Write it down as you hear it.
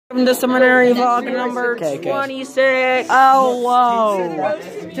From the Seminary vlog number 26. Oh, whoa.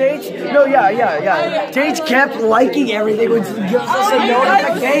 Tage, no, yeah. Tage kept liking everything, which gives us a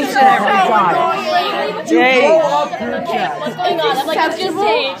notification every time. Tage.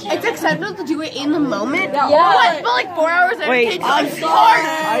 It's acceptable to do it in the moment. Yeah. But like 4 hours later, Wait, I'm sorry.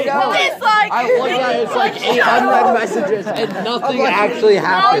 It's like I looked at it, it's like 800 messages, and nothing actually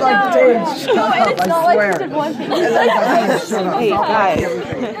happened. I'm like, Tage, shut up, I swear. Hey, guys.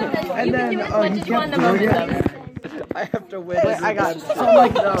 And then, what did you want in the moment, though? I have to win. Wait, I got it. So I'm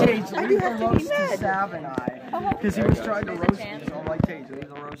like, Tage, leave the roast to Sav and I. Because he was trying to roast me, so I'm like, Tage, leave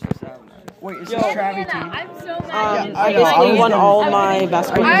the roast to Sav and I. Wait, is this Travie too? I'm so mad. I basically won all my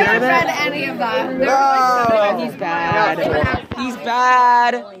basketball I games. haven't read any of that. He's bad. He's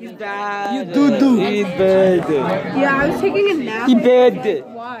bad. He's bad. You do. He's bad. Yeah, I was taking a nap. He bad.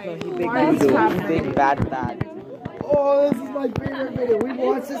 Why? He big bad. Oh, this is my favorite video. We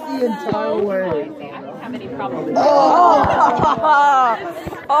watched this the entire way. I don't have any problem.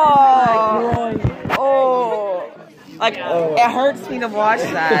 Like, it hurts me to watch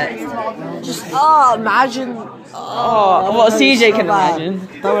that. Just, imagine. Well, CJ can imagine.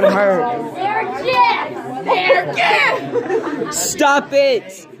 That would hurt. They're gifts! Stop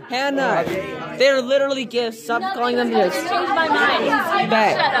it! Hannah! They're literally gifts. Stop calling them gifts. Changed my mind.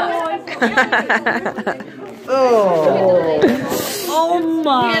 Shut up. Oh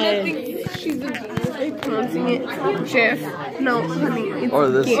my. She's a genius. I'm pronouncing it. Chef. No, honey. Or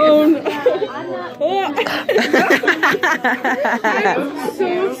this. I'm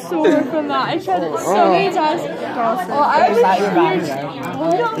so sore from that. I tried it so many times. Is that your back?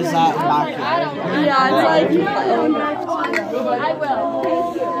 Is that back? Yeah, it's like I will.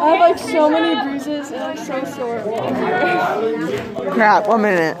 I have like so many bruises and I'm so sore. Crap, 1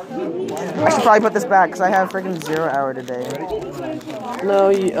 minute. I should probably put this back because I have freaking 0 hour today. No,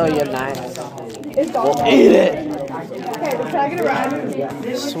 you have 9. Well, eat it.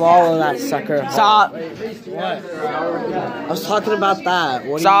 Swallow that sucker. Stop. What? I was talking about that.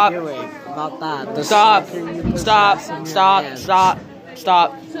 What Stop. are you doing? About that. Stop.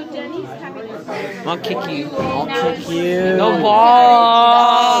 Stop. I'll kick you. I'll kick you. No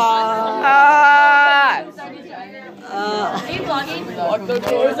ball. Are you vlogging? Lock the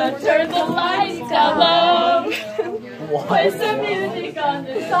doors and turn the lights down low. Put some music on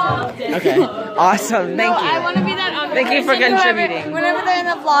the soft and Okay. Awesome. Thank I you. want to be that other Thank you for person contributing. Whenever they're in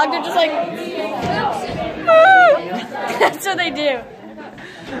a vlog, they're just like, that's what they do.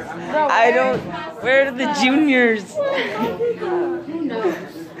 I don't. Where are the juniors?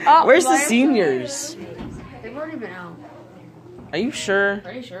 Where's the seniors? They've already been out. Are you sure?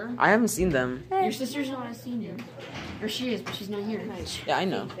 Are you sure? I haven't seen them. Your sister's not a senior. Or she is, but she's not here. Yeah, I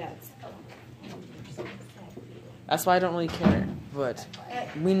know. That's why I don't really care. But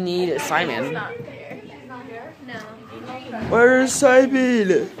we need Simon. Where's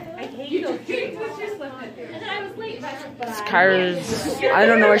Simon? Kyra's. I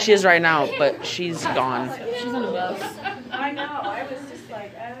don't know where she is right now, but she's gone. She's on a bus. I know, I was just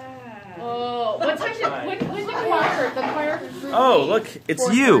like, Oh, what time did the choir? Oh, look, it's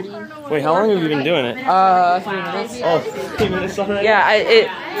you. Wait, how long have you been doing it? 3 minutes. Oh, 3 minutes already? Yeah,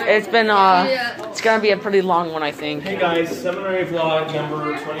 it's been it's gonna be a pretty long one, I think. Hey guys, Seminary vlog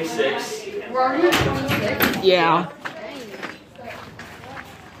number 26. We're already at 26. Yeah.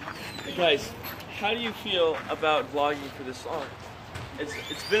 Guys, how do you feel about vlogging for this long?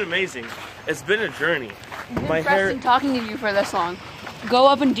 It's been amazing. It's been a journey. My hair. Talking to you for this long. Go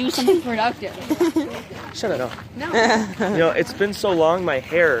up and do something productive. Shut it up. No. You know, it's been so long. My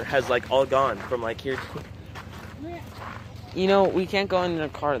hair has like all gone from like here. You know, we can't go in the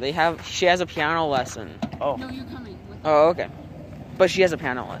car. She has a piano lesson. Oh. No, you're coming. Oh, okay. But she has a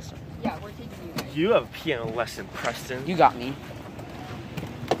piano lesson. Yeah, we're taking you guys. You have a piano lesson, Preston. You got me.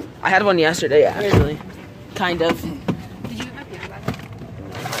 I had one yesterday, actually. Kind of. Did you have my piano back?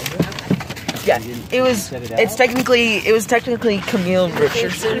 Yeah. It was technically Camille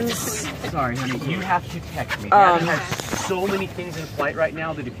Richardson's. Sorry, honey. You have to text me. Dad has so many things in flight right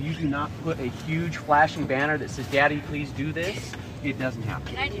now that if you do not put a huge flashing banner that says, "Daddy, please do this," it doesn't happen.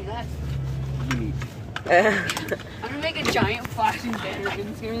 Can I do that? You need to. I'm gonna make a giant flashing banner and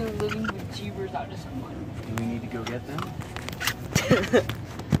it's gonna be living with jeepers out to someone. Do we need to go get them?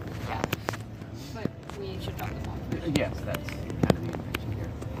 Yeah. But we should drop them off. Yes, that's kind of the intention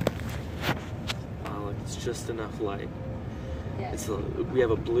here. Oh, look, it's just enough light. Yeah. We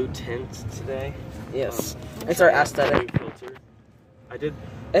have a blue tint today. Yes. It's our aesthetic. Filter. I did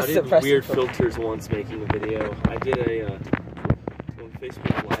It's the Preston weird filter. filters once making a video. I did a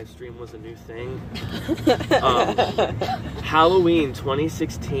Facebook live stream was a new thing. Halloween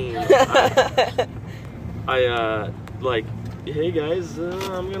 2016. I like, hey guys,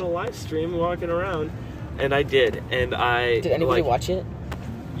 I'm gonna live stream walking around, and I did. And I did anybody watch it?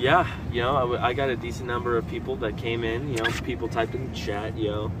 Yeah, you know, I got a decent number of people that came in. You know, people typed in the chat.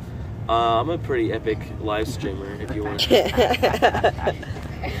 Yo, I'm a pretty epic live streamer, if you want.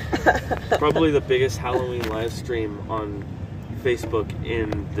 Probably the biggest Halloween live stream on Facebook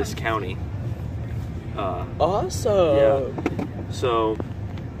in this county. Awesome. Yeah. So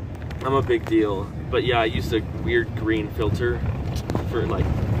I'm a big deal. But yeah, I used a weird green filter for like,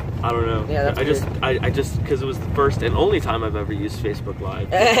 I don't know. Yeah, that's I just because it was the first and only time I've ever used Facebook Live.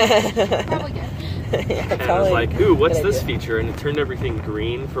 Probably good. And I was like, ooh, what's this feature? And it turned everything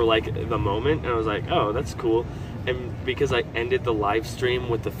green for like the moment, and I was like, oh, that's cool. And because I ended the live stream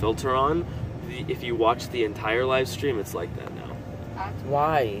with the filter on, if you watch the entire live stream, it's like that now.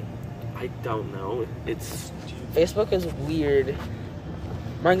 Why? I don't know. It's Facebook is weird.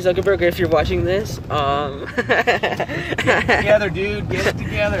 Mark Zuckerberg, if you're watching this, Get it together, dude. Get it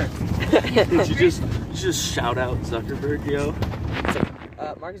together. Did you just shout out Zuckerberg, yo?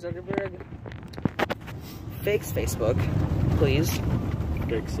 Mark Zuckerberg, fix Facebook, please.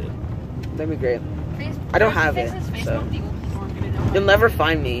 Fix it. That'd be great. Facebook, I don't have this it, is Facebook, so. people aren't gonna know. You'll never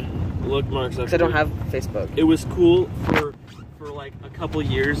find me Look, Mark Zuckerberg. because I don't have Facebook. It was cool for like a couple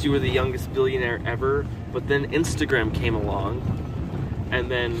years. You were the youngest billionaire ever, but then Instagram came along, and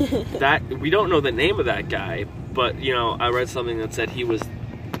then that we don't know the name of that guy, but you know, I read something that said he was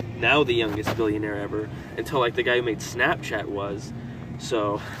now the youngest billionaire ever until like the guy who made Snapchat was.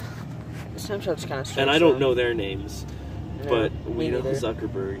 So Snapchat's kind of strange. and I don't know their names, No, but me we know neither.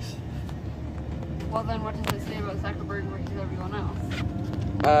 Zuckerberg's. Well, then what does it say about Zuckerberg versus everyone else?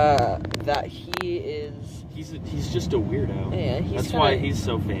 That he is. He's just a weirdo. Yeah, he's That's why kinda- he's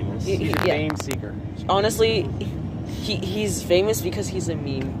so famous. He- He's a yeah. fame seeker. Honestly, he's famous because he's a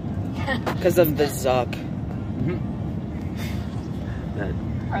meme. Because of the Zuck.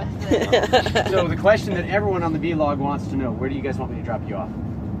 That So the question that everyone on the vlog wants to know: where do you guys want me to drop you off?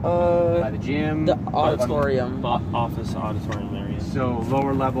 By the gym? The auditorium. office auditorium area. So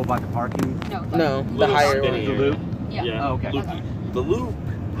lower level by the parking? No. No, the Little higher spinny one. The loop? Yeah. Yeah. Oh, okay. Okay. The loop.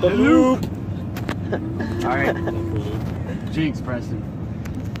 The loop. All right. Jinx, Preston.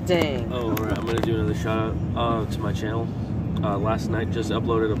 Dang. Oh, alright, I'm gonna do another shout out to my channel. Last night just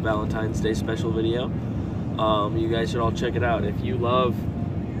uploaded a Valentine's Day special video. You guys should all check it out. If you love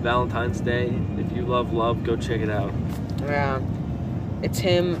Valentine's Day, if you love love, go check it out. Yeah. It's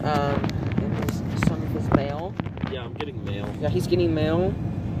him, and some of his mail. Yeah, I'm getting mail. Yeah, he's getting mail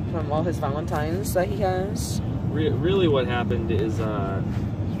from all his Valentines that he has. Really what happened is You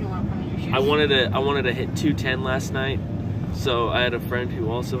don't want to put in your shoes. I wanted to hit 210 last night. So I had a friend who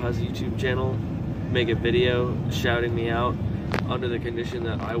also has a YouTube channel make a video shouting me out under the condition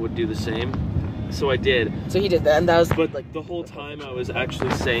that I would do the same. So I did. So he did that, and that was But like the whole time I was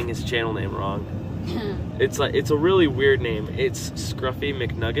actually saying his channel name wrong. It's a really weird name. It's Scruffy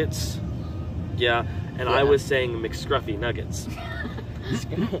McNuggets. Yeah, and I was saying McScruffy Nuggets.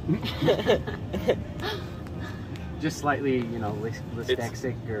 Just slightly, you know,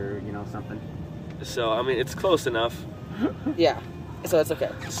 dyslexic or, you know, something. So I mean, it's close enough. yeah. So it's okay.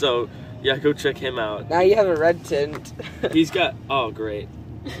 So yeah, go check him out. Now you have a red tint. He's got great.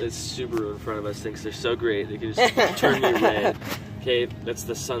 This Subaru in front of us thinks they're so great they can just turn you red. Okay, that's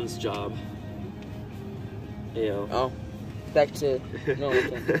the sun's job. Ew. Oh, back to no.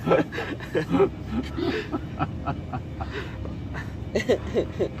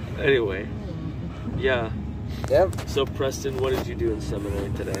 Anyway, yeah. Yep. So Preston, what did you do in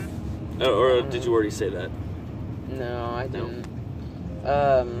seminary today? Or did you already say that? No, I No?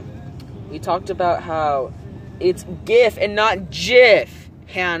 didn't. We talked about how it's GIF and not JIF,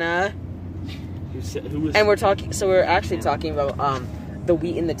 Hannah. Who was? And we're actually talking about the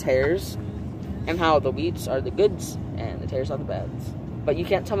wheat and the tares, and how the wheats are the goods and the tares are the bads. But you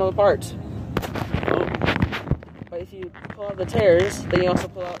can't tell them apart. Oh, But if you pull out the tares, then you also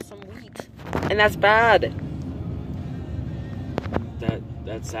pull out some wheat, and that's bad.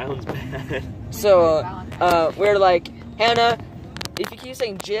 that sounds bad. So we're like, Hannah, if you keep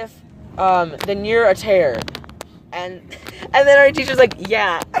saying JIF, then you're a tare. And then our teacher's like,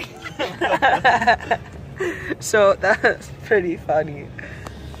 yeah. So that's pretty funny.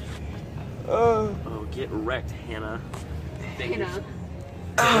 Oh, get wrecked, Hannah. Hannah.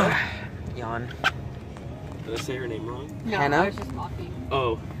 Yawn. Did I say her name wrong? No, Hannah? I was just mocking.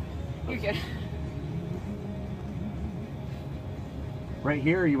 Oh, You're good. Right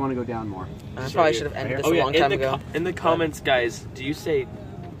here, or you want to go down more? I probably should have ended this a long time ago. In the comments, guys, do you say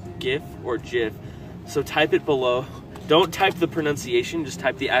GIF or GIF? So type it below. Don't type the pronunciation, just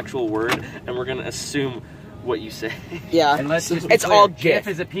type the actual word, and we're gonna assume what you say. Yeah, And let's just be it's clear, all GIF GIF.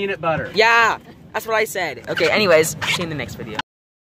 is a peanut butter. Yeah, that's what I said. Okay, anyways, see you in the next video.